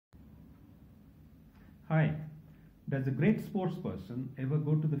Hi, does a great sports person ever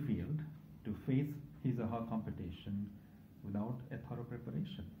go to the field to face his or her competition without a thorough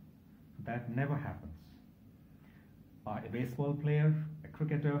preparation? That never happens. A baseball player, a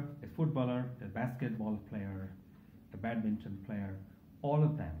cricketer, a footballer, a basketball player, a badminton player, all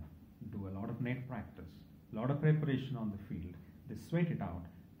of them do a lot of net practice, a lot of preparation on the field. They sweat it out.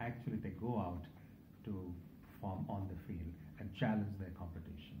 Actually, they go out to perform on the field and challenge their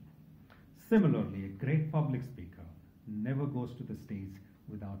competition. Similarly, a great public speaker never goes to the stage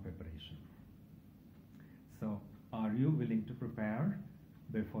without preparation. So, are you willing to prepare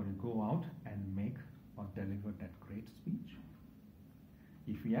before you go out and make or deliver that great speech?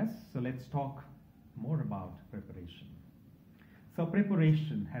 If yes, so let's talk more about preparation. So,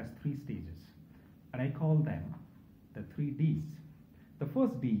 preparation has 3 stages, and I call them the 3 Ds. The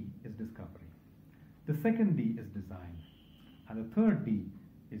first D is discovery. The second D is design. And the third D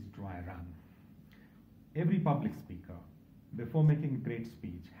is dry run. Every public speaker, before making a great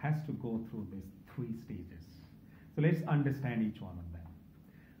speech, has to go through these 3 stages. So let's understand each one of them.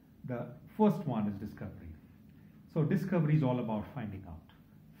 The first one is discovery. So discovery is all about finding out.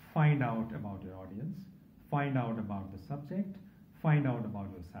 Find out about your audience, find out about the subject, find out about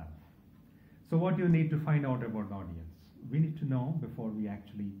yourself. So what do you need to find out about the audience? We need to know before we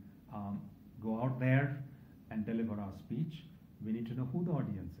actually go out there and deliver our speech. We need to know who the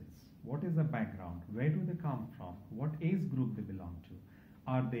audience is. What is the background? Where do they come from? What age group they belong to?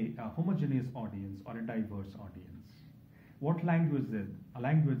 Are they a homogeneous audience or a diverse audience? What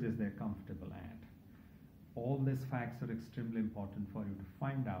languages they're comfortable at? All these facts are extremely important for you to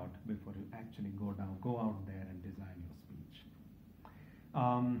find out before you actually go out there and design your speech.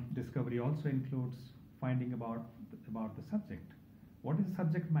 Discovery also includes finding about the subject. What is the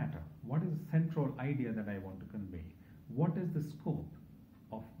subject matter? What is the central idea that I want to convey? What is the scope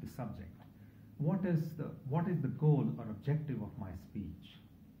of the subject? What is the goal or objective of my speech?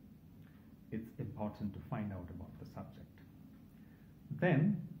 It's important to find out about the subject.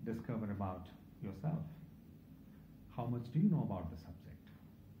 Then discover about yourself. How much do you know about the subject?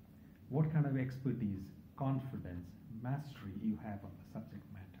 What kind of expertise, confidence, mastery you have on the subject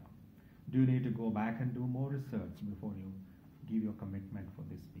matter? Do you need to go back and do more research before you give your commitment for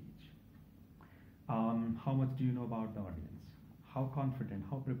this speech? How much do you know about the audience? How confident,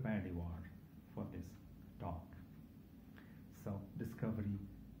 how prepared you are for this talk? So discovery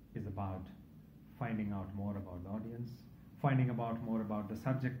is about finding out more about the audience, finding out more about the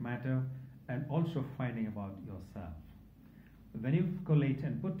subject matter, and also finding about yourself. When you collate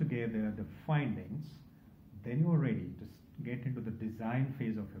and put together the findings, then you are ready to get into the design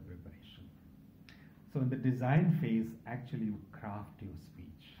phase of your preparation. So in the design phase, actually you craft your speech.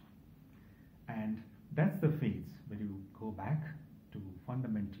 And that's the phase where you go back to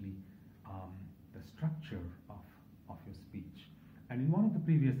fundamentally the structure of your speech. And in one of the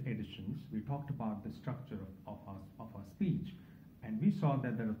previous editions, we talked about the structure of our speech. And we saw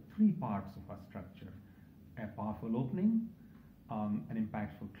that there are 3 parts of our structure: a powerful opening, an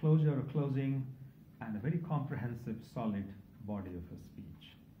impactful closure or closing, and a very comprehensive, solid body of a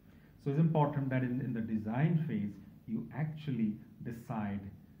speech. So it's important that in the design phase, you actually decide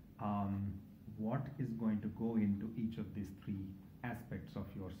what is going to go into each of these 3 aspects of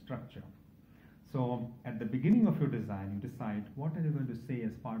your structure. So at the beginning of your design, you decide what are you going to say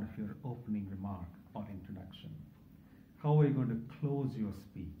as part of your opening remark or introduction. How are you going to close your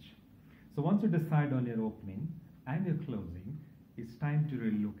speech? So once you decide on your opening and your closing, it's time to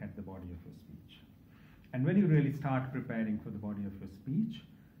really look at the body of your speech. And when you really start preparing for the body of your speech,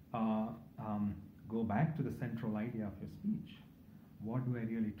 go back to the central idea of your speech. What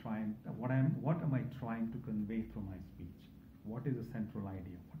am I trying to convey through my speech? What is the central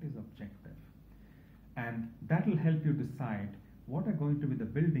idea? What is the objective? And that will help you decide what are going to be the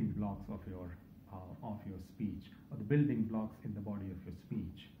building blocks of your speech, or the building blocks in the body of your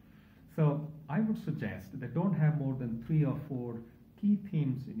speech. So I would suggest that don't have more than 3 or 4 key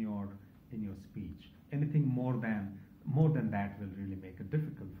themes in your speech. Anything more than that will really make it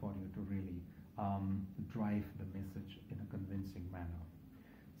difficult for you to really drive the message in a convincing manner.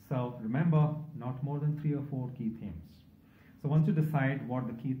 So remember, not more than 3 or 4 key themes. So once you decide what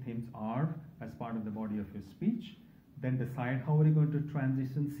the key themes are as part of the body of your speech, then decide how are you going to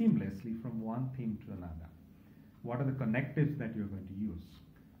transition seamlessly from one theme to another. What are the connectives that you're going to use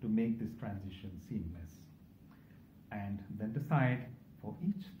to make this transition seamless? And then decide for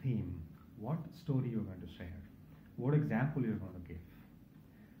each theme what story you're going to share, what example you're going to give,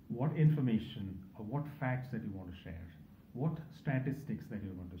 what information or what facts that you want to share, what statistics that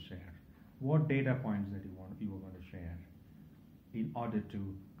you're going to share, what data points that you are going to share in order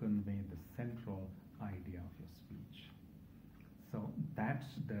to convey the central idea of your speech. So that's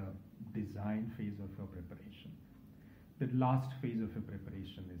the design phase of your preparation. The last phase of your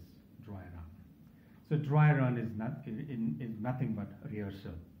preparation is dry run. So dry run is nothing but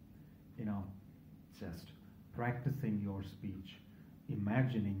rehearsal. You know, just practicing your speech,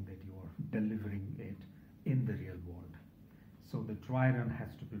 imagining that you are delivering it in the real world. So the dry run has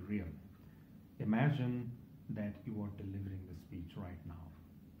to be real. Imagine that you are delivering the speech right now.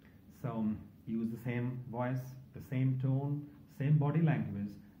 So use the same voice, the same tone, same body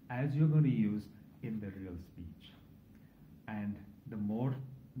language as you're going to use in the real speech. And the more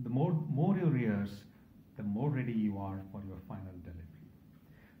you rehearse, the more ready you are for your final delivery.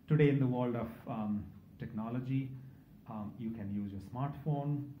 Today, in the world of technology, you can use your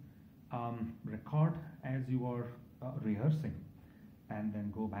smartphone, record as you are rehearsing, and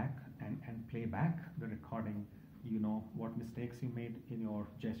then go back and play back the recording. You know what mistakes you made in your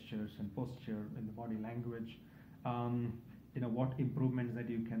gestures and posture, in the body language. You know what improvements that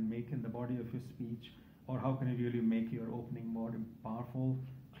you can make in the body of your speech, or how can you really make your opening more powerful,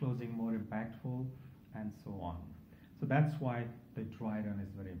 closing more impactful, and so on. So that's why the dry run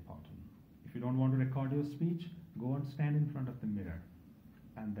is very important. If you don't want to record your speech, go and stand in front of the mirror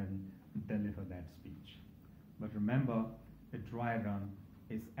and then deliver that speech. But remember, a dry run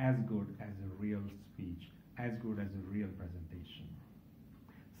is as good as a real speech, as good as a real presentation.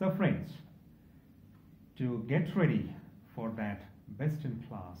 So friends, to get ready for that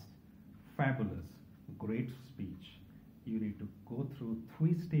best-in-class, fabulous, great speech, you need to go through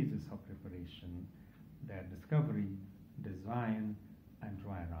 3 stages of preparation: their discovery, design, and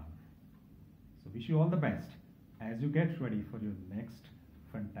dry run. So wish you all the best as you get ready for your next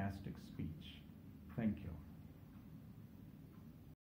fantastic speech. Thank you.